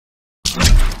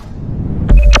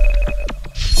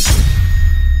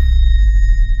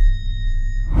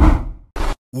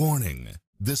Warning: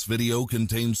 this video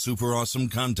contains super awesome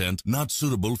content not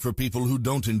suitable for people who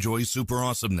don't enjoy super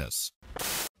awesomeness.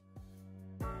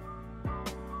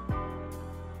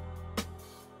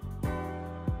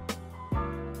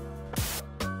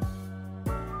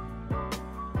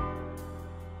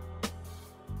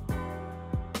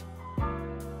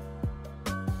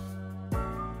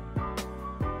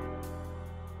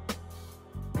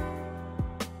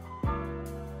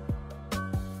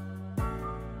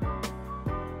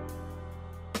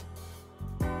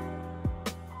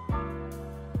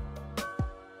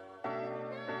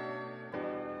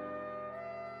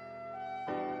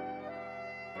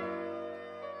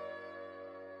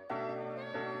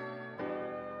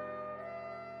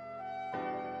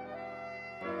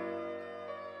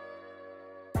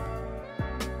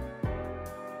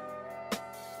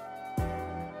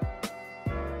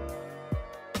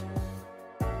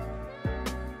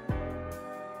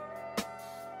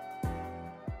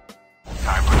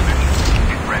 Time for mission.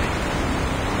 Get ready.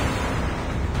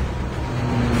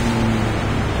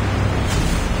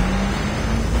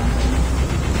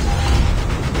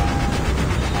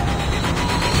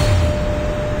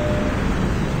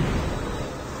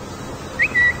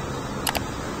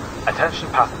 Attention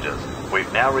passengers,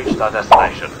 we've now reached our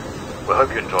destination. We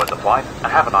hope you enjoyed the flight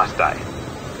and have a nice day.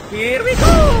 Here we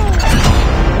go!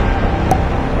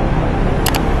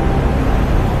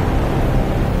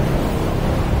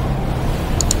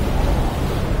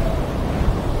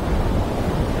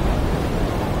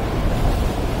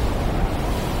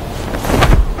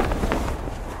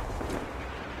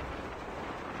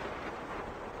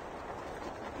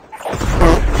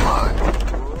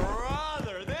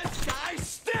 Brother, this guy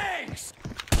stinks!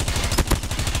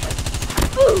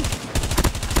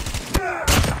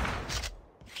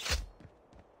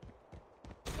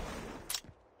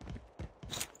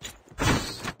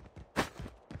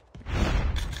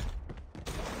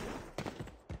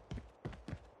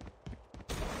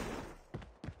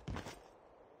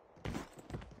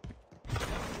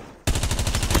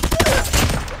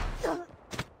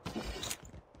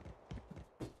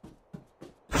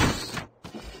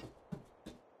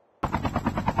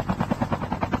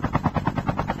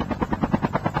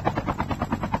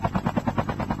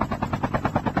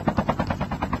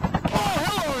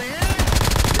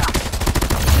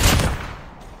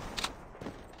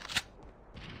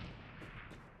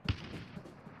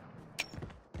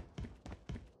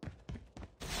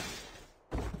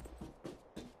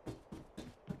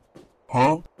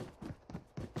 Huh?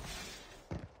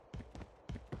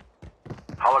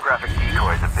 Holographic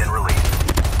decoys have been released.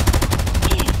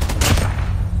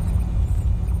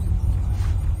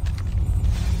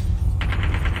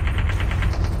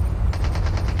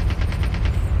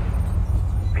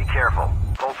 Be careful.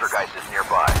 Poltergeist is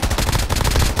nearby.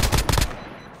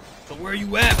 So where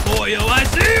you at, boy? Yo, I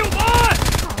see you, boy!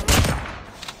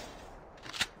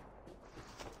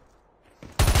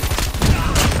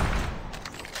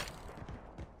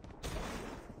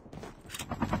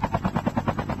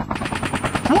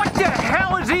 What the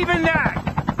hell is even that?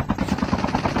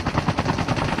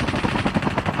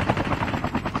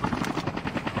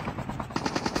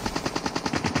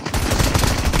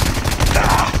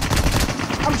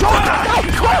 I'm trying to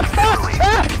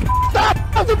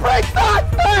stop the brake! Stop!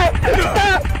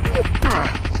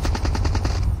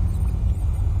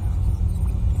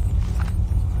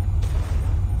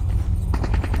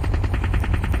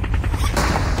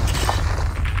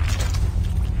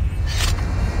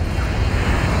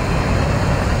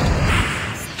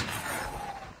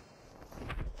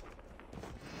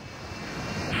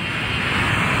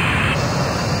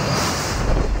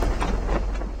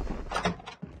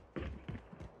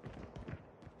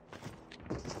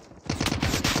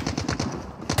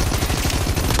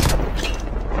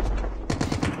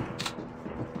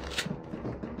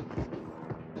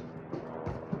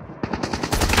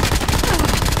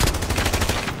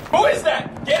 Who is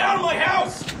that? Get out of my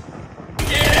house!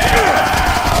 Get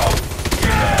out!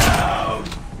 Get out!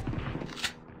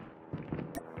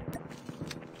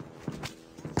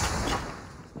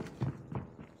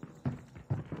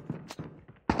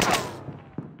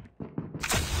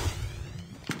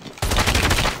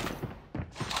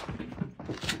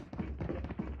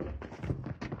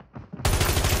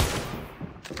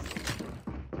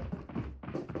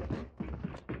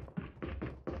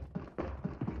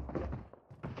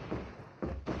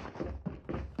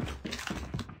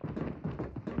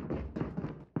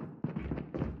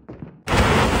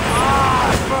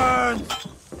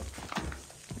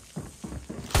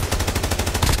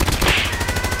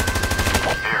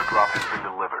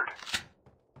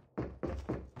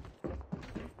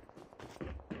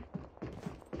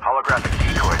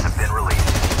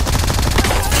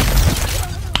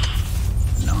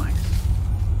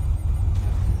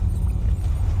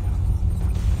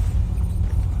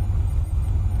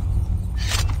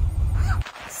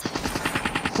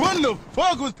 What the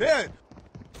fuck was that?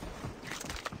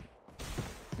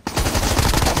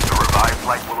 The revived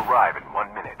flight will arrive in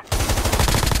 1 minute.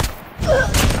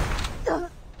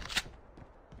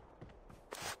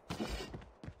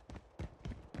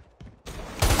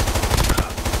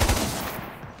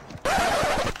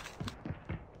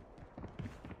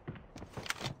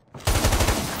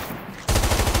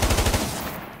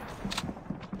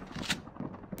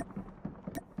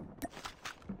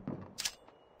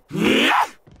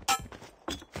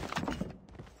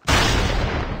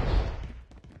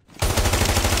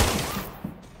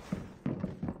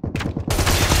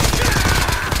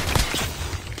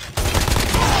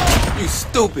 You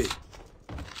stupid!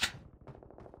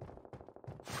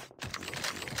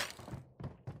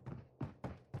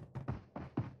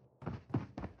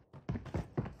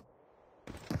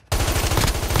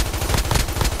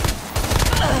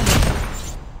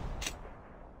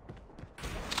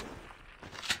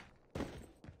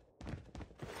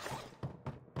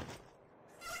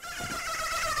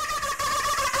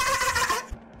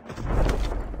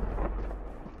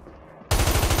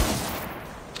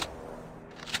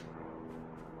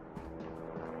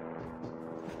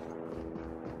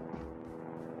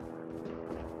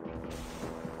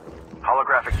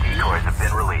 Holographic decoys have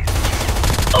been released.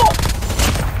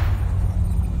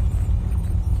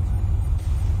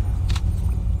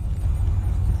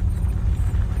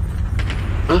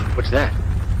 Huh? What's that?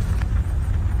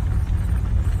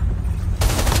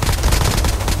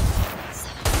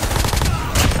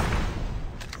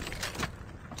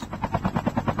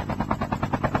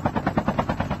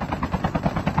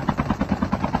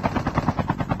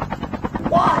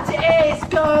 What is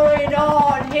going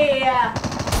on here?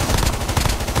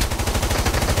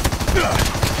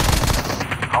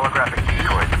 Holographic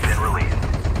decoys have been released.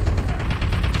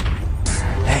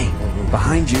 Hey,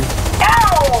 behind you.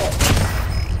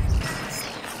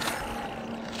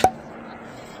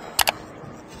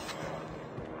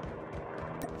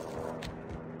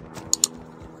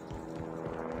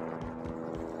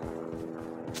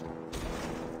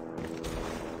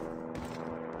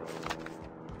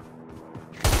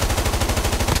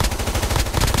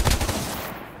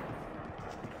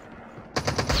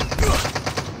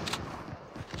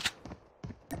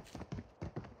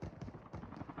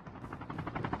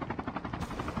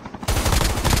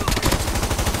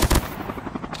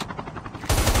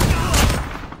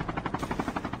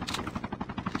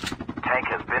 Tank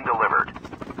has been delivered.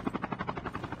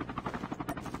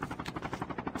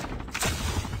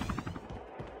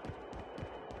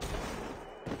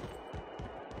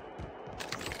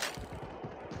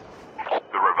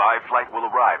 The revived flight will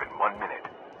arrive in 1 minute.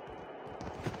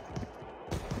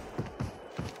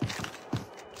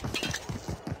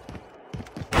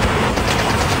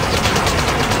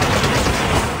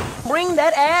 Bring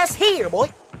that ass here, boy.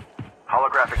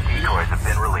 Holographic decoys have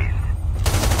been released.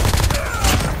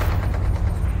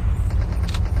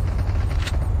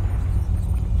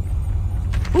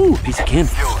 Ooh, piece of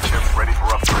canvas. Fuel ship ready for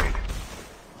upgrade.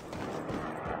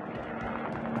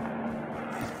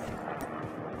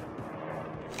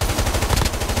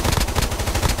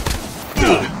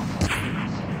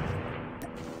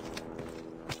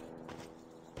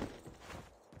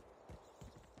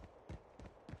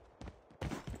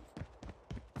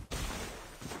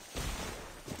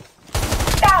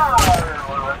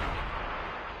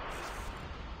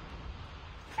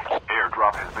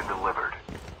 Airdrop has been delivered.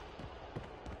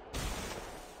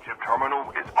 Chip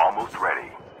terminal is almost ready.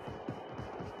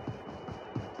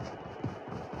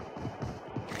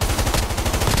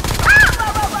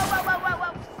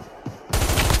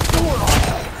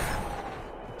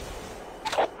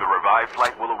 The revived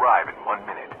flight will arrive in 1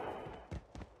 minute.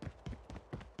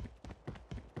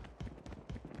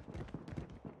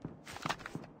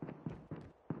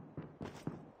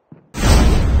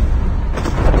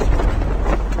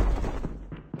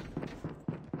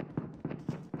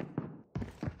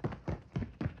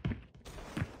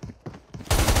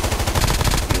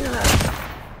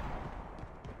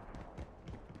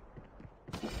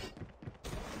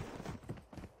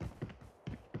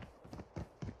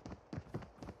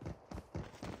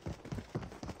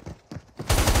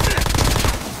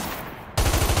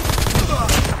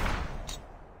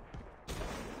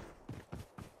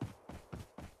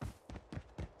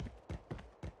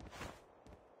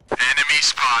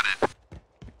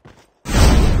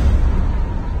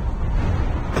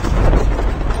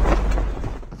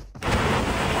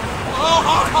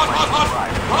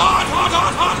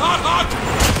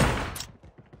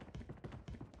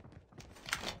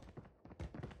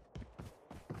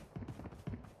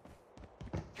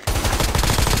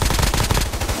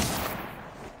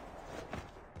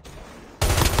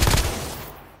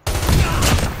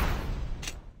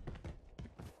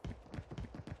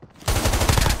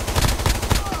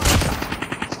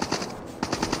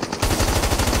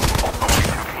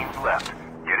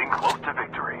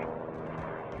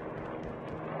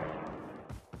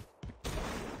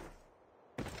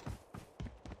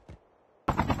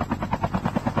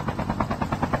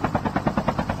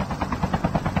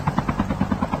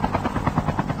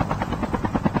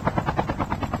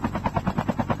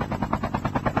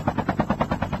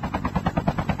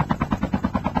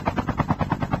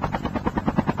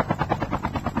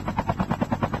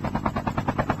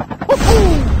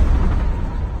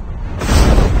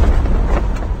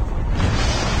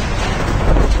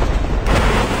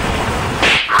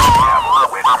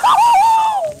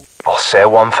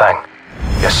 one thing.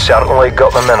 You certainly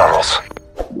got the minerals.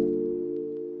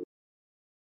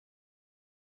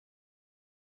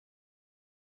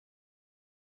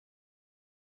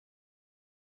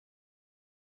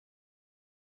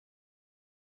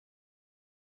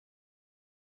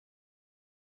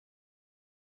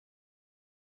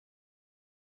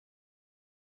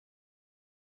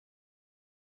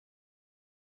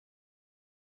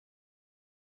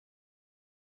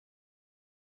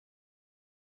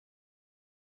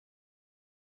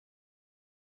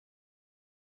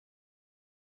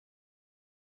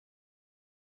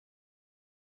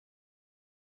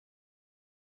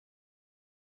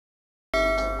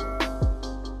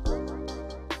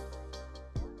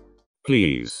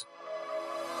 Please,